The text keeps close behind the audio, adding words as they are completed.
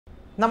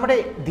നമ്മുടെ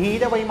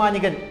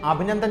ധീരവൈമാനികൻ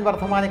അഭിനന്ദൻ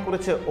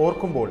വർദ്ധമാനെക്കുറിച്ച്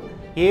ഓർക്കുമ്പോൾ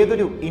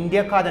ഏതൊരു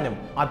ഇന്ത്യക്കാരനും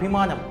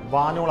അഭിമാനം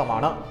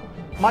വാനോളമാണ്.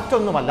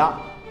 മറ്റൊന്നുമല്ല,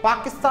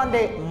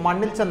 പാകിസ്ഥാന്റെ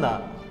മണ്ണിൽ ചെന്ന്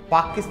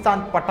പാകിസ്ഥാൻ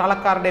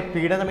പട്ടാളക്കാരുടെ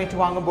പീഡനമേറ്റു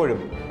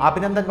വാങ്ങുമ്പോഴും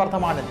അഭിനന്ദൻ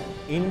വർദ്ധമാനൻ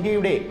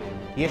ഇന്ത്യയുടെ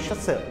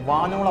യശസ്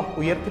വാനോളം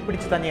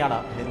ഉയർത്തിപ്പിടിച്ചു തന്നെയാണ്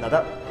നിന്നത്.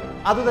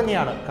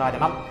 അതുതന്നെയാണ്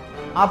കാരണം.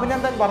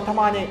 അഭിനന്ദൻ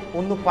വർദ്ധമാനെ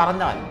ഒന്ന്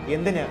പറഞ്ഞാൽ,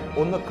 എന്തിന്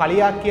ഒന്ന്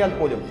കളിയാക്കിയാൽ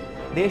പോലും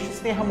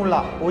ദേശസ്നേഹമുള്ള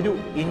ഒരു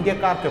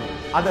ഇന്ത്യക്കാർക്കും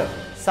അത്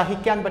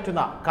സഹിക്കാൻ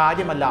പറ്റുന്ന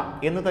കാര്യമല്ല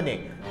എന്ന് തന്നെ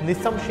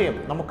നിസ്സംശയം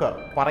നമുക്ക്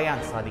പറയാൻ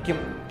സാധിക്കും.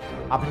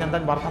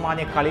 അഭിനന്ദൻ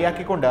വർദ്ധമാനെ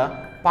കളിയാക്കിക്കൊണ്ട്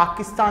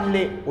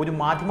പാകിസ്ഥാനിലെ ഒരു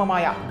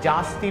മാധ്യമമായ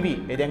ജാസ് TV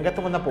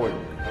രംഗത്ത് വന്നപ്പോൾ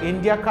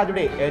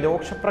ഇന്ത്യക്കാരുടെ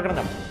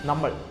രോഷപ്രകടനം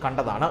നമ്മൾ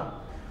കണ്ടതാണ്.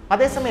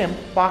 അതേസമയം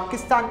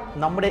പാകിസ്ഥാൻ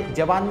നമ്മുടെ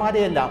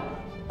ജവാന്മാരെയെല്ലാം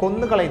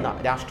കൊന്നുകളയുന്ന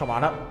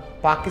രാഷ്ട്രമാണ്.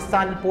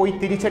 പാകിസ്ഥാനിൽ പോയി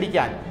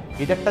തിരിച്ചടിക്കാൻ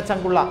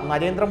ഇരട്ടച്ചങ്കുള്ള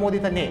നരേന്ദ്രമോദി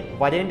തന്നെ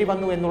വരേണ്ടി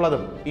വന്നു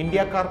എന്നുള്ളതും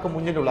ഇന്ത്യക്കാർക്ക്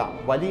മുന്നിലുള്ള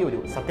വലിയൊരു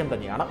സത്യം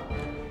തന്നെയാണ്.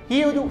 ഈ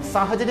ഒരു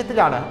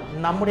സാഹചര്യത്തിലാണ്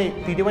നമ്മുടെ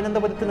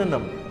തിരുവനന്തപുരത്ത്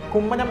നിന്നും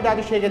കുമ്മനം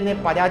രാജശേഖരനെ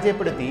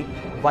പരാജയപ്പെടുത്തി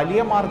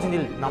വലിയ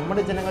മാർജിനിൽ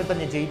നമ്മുടെ ജനങ്ങൾ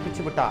തന്നെ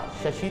ജയിപ്പിച്ചുവിട്ട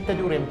ശശി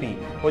തരൂർ MP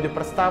ഒരു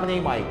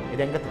പ്രസ്താവനയുമായി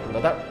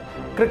രംഗത്തെത്തുന്നത്.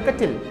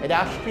 ക്രിക്കറ്റിൽ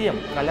രാഷ്ട്രീയം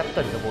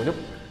കലർത്തരുത് പോലും.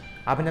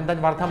 അഭിനന്ദൻ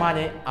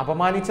വർദ്ധമാനെ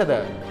അപമാനിച്ചത്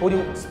ഒരു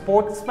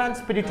സ്പോർട്സ്മാൻ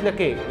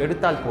സ്പിരിറ്റിലൊക്കെ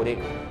എടുത്താൽ പോലെ,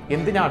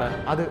 എന്തിനാണ്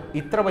അത്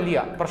ഇത്ര വലിയ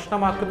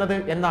പ്രശ്നമാക്കുന്നത്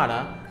എന്നാണ്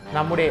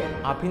നമ്മുടെ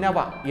അഭിനവ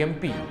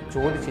MP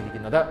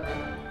ചോദിച്ചിരിക്കുന്നത്.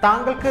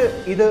 താങ്കൾക്ക്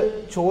ഇത്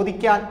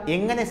ചോദിക്കാൻ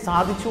എങ്ങനെ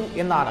സാധിച്ചു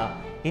എന്നാണ്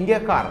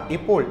ഇന്ത്യക്കാർ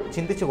ഇപ്പോൾ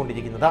ചിന്തിച്ചു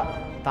കൊണ്ടിരിക്കുന്നത്.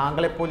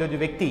 താങ്കളെപ്പോലൊരു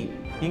വ്യക്തി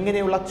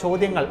ഇങ്ങനെയുള്ള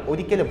ചോദ്യങ്ങൾ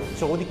ഒരിക്കലും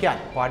ചോദിക്കാൻ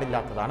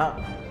പാടില്ലാത്തതാണ്.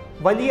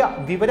 വലിയ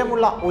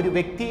വിവരമുള്ള ഒരു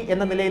വ്യക്തി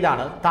എന്ന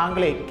നിലയിലാണ്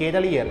താങ്കളെ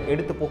കേരളീയർ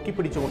എടുത്ത്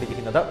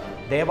പൊക്കിപ്പിടിച്ചുകൊണ്ടിരിക്കുന്നത്.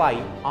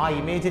 ദയവായി ആ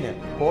ഇമേജിന്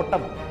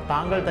കോട്ടം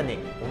താങ്കൾ തന്നെ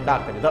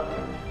ഉണ്ടാക്കരുത്.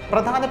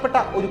 പ്രധാനപ്പെട്ട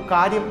ഒരു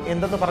കാര്യം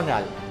എന്തെന്ന്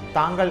പറഞ്ഞാൽ,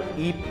 താങ്കൾ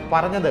ഈ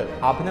പറഞ്ഞത്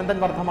അഭിനന്ദൻ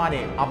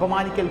വർദ്ധമാനെ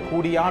അപമാനിക്കൽ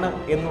കൂടിയാണ്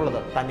എന്നുള്ളത്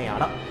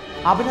തന്നെയാണ്.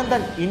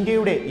 അഭിനന്ദൻ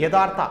ഇന്ത്യയുടെ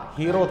യഥാർത്ഥ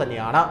ഹീറോ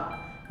തന്നെയാണ്.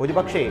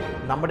 ഒരുപക്ഷെ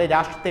നമ്മുടെ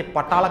രാഷ്ട്രത്തെ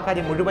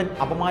പട്ടാളക്കാരെ മുഴുവൻ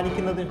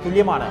അപമാനിക്കുന്നതിന്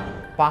തുല്യമാണ്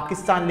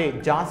പാകിസ്ഥാനിലെ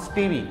ജാസ്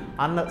TV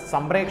അന്ന്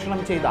സംപ്രേഷണം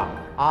ചെയ്ത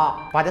ആ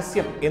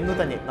പരസ്യം എന്ന്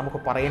തന്നെ നമുക്ക്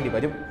പറയേണ്ടി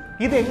വരും.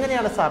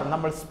 ഇതെങ്ങനെയാണ് സാർ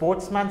നമ്മൾ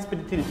സ്പോർട്സ്മാൻ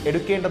സ്പിരിറ്റിൽ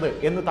എടുക്കേണ്ടത്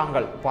എന്ന്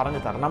താങ്കൾ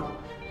പറഞ്ഞു തരണം.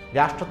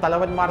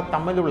 രാഷ്ട്രത്തലവന്മാർ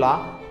തമ്മിലുള്ള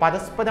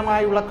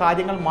പരസ്പരമായുള്ള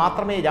കാര്യങ്ങൾ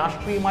മാത്രമേ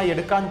രാഷ്ട്രീയമായി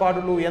എടുക്കാൻ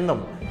പാടുള്ളൂ എന്നും,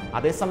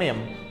 അതേസമയം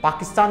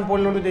പാകിസ്ഥാൻ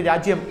പോലുള്ളൊരു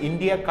രാജ്യം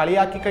ഇന്ത്യയെ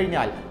കളിയാക്കി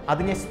കഴിഞ്ഞാൽ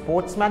അതിനെ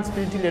സ്പോർട്സ്മാൻ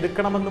സ്പിരിറ്റിൽ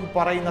എടുക്കണമെന്നും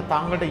പറയുന്ന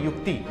താങ്കളുടെ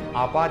യുക്തി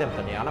അപാരം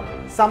തന്നെയാണ്.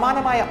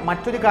 സമാനമായ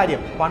മറ്റൊരു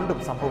കാര്യം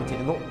പണ്ടും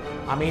സംഭവിച്ചിരുന്നു.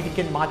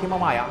 അമേരിക്കൻ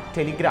മാധ്യമമായ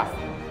ടെലിഗ്രാഫ്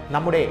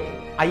നമ്മുടെ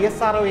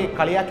ISROയെ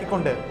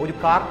കളിയാക്കിക്കൊണ്ട് ഒരു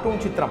കാർട്ടൂൺ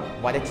ചിത്രം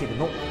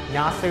വരച്ചിരുന്നു.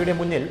 നാസയുടെ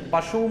മുന്നിൽ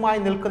പശുവുമായി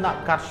നിൽക്കുന്ന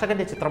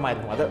കർഷകന്റെ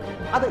ചിത്രമായിരുന്നു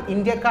അത്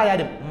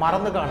ഇന്ത്യക്കാരും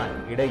മറന്നു കാണാൻ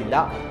ഇടയില്ല.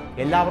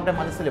 എല്ലാവരുടെ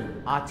മനസ്സിലും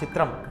ആ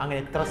ചിത്രം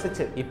അങ്ങനെ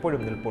ത്രസിച്ച്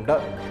ഇപ്പോഴും നിൽപ്പുണ്ട്.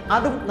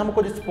 അതും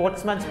നമുക്കൊരു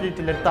സ്പോർട്സ്മാൻ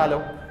സ്പിരിറ്റിൽ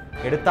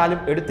എടുത്താലും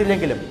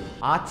എടുത്തില്ലെങ്കിലും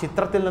ആ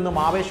ചിത്രത്തിൽ നിന്നും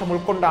ആവേശം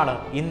ഉൾക്കൊണ്ടാണ്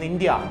ഇന്ന്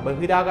ഇന്ത്യ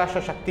ബഹിരാകാശ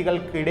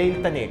ശക്തികൾക്കിടയിൽ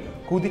തന്നെ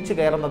കുതിച്ചു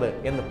കയറുന്നത്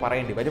എന്ന്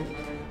പറയേണ്ടി വരും.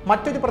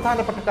 മറ്റൊരു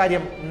പ്രധാനപ്പെട്ട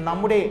കാര്യം,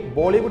 നമ്മുടെ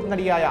ബോളിവുഡ്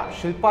നടിയായ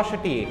ശില്പ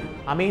ഷെട്ടിയെ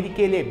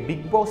അമേരിക്കയിലെ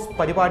ബിഗ് ബോസ്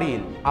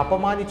പരിപാടിയിൽ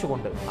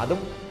അപമാനിച്ചുകൊണ്ട്, അതും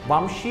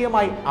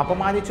വംശീയമായി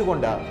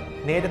അപമാനിച്ചുകൊണ്ട്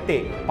നേരത്തെ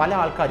പല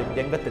ആൾക്കാരും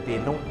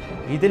രംഗത്തെത്തിയിരുന്നു.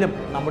 ഇതിലും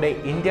നമ്മുടെ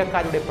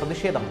ഇന്ത്യക്കാരുടെ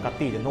പ്രതിഷേധം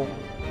കത്തിയിരുന്നു.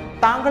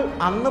 താങ്കൾ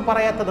അന്ന്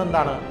പറയാത്തത്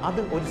എന്താണ്? അത്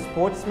ഒരു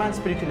സ്പോർട്സ്മാൻ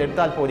സ്പിരിറ്റിൽ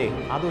എടുത്താൽ പോലെ,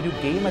 അതൊരു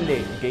ഗെയിമല്ലേ,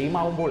 ഗെയിം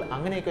ആവുമ്പോൾ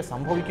അങ്ങനെയൊക്കെ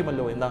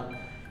സംഭവിക്കുമല്ലോ എന്ന്.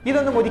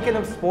 ഇതൊന്നും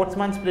ഒരിക്കലും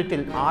സ്പോർട്സ്മാൻ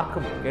സ്പിരിറ്റിൽ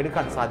ആർക്കും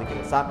എടുക്കാൻ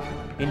സാധിക്കില്ല സാർ.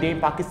 ഇന്ത്യയും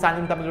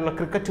പാകിസ്ഥാനും തമ്മിലുള്ള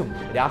ക്രിക്കറ്റും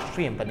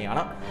രാഷ്ട്രീയം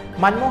തന്നെയാണ്.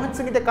 മൻമോഹൻ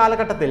സിംഗിന്റെ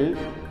കാലഘട്ടത്തിൽ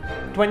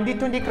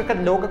 2020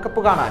 ക്രിക്കറ്റ്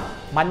ലോകകപ്പ് കാണാൻ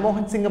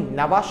മൻമോഹൻ സിംഗും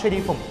നവാസ്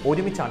ഷെരീഫും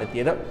ഒരുമിച്ചാണ്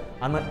എത്തിയത്.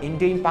 അന്ന്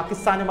ഇന്ത്യയും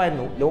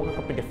പാകിസ്ഥാനുമായിരുന്നു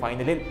ലോകകപ്പിന്റെ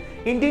ഫൈനലിൽ.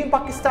 ഇന്ത്യയും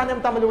പാകിസ്ഥാനും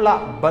തമ്മിലുള്ള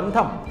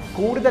ബന്ധം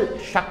കൂടുതൽ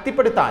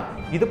ശക്തിപ്പെടുത്താൻ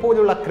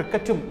ഇതുപോലുള്ള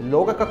ക്രിക്കറ്റും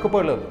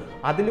ലോകകപ്പുകളും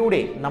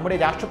അതിലൂടെ നമ്മുടെ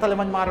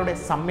രാഷ്ട്രത്തലവന്മാരുടെ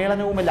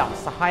സമ്മേളനവുമെല്ലാം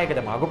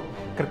സഹായകരമാകും.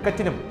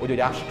 ക്രിക്കറ്റിനും ഒരു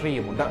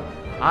രാഷ്ട്രീയമുണ്ട്.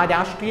 ആ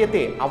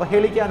രാഷ്ട്രീയത്തെ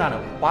അവഹേളിക്കാനാണ്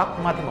പാക്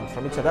മാധ്യമം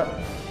ശ്രമിച്ചത്.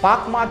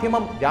 പാക്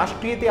മാധ്യമം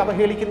രാഷ്ട്രീയത്തെ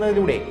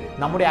അവഹേളിക്കുന്നതിലൂടെ,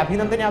 നമ്മുടെ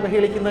അഭിനന്ദനെ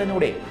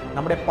അവഹേളിക്കുന്നതിലൂടെ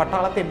നമ്മുടെ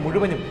പട്ടാളത്തെ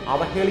മുഴുവനും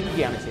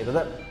അവഹേളിക്കുകയാണ്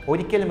ചെയ്തത്.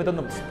 ഒരിക്കലും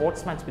ഇതൊന്നും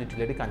സ്പോർട്സ്മാൻ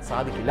സ്പിരിറ്റിൽ എടുക്കാൻ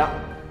സാധിക്കില്ല.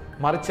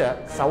 മറിച്ച്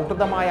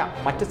സൗഹൃദമായ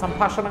മറ്റ്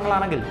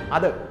സംഭാഷണങ്ങളാണെങ്കിൽ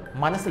അത്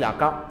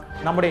മനസ്സിലാക്കാം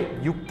നമ്മുടെ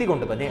യുക്തി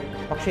കൊണ്ട് തന്നെ.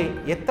 പക്ഷേ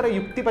എത്ര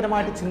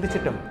യുക്തിപരമായിട്ട്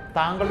ചിന്തിച്ചിട്ടും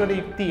താങ്കളുടെ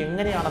യുക്തി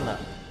എങ്ങനെയാണെന്ന്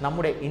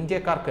നമ്മുടെ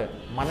ഇന്ത്യക്കാർക്ക്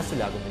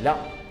മനസ്സിലാകുന്നില്ല.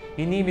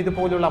 ഇനിയും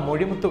ഇതുപോലുള്ള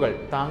മൊഴിമുത്തുകൾ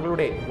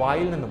താങ്കളുടെ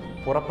വായിൽ നിന്നും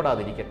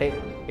പുറപ്പെടാതിരിക്കട്ടെ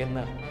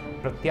എന്ന്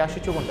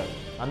പ്രത്യാശിച്ചുകൊണ്ട്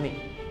നന്ദി,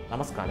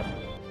 നമസ്കാരം.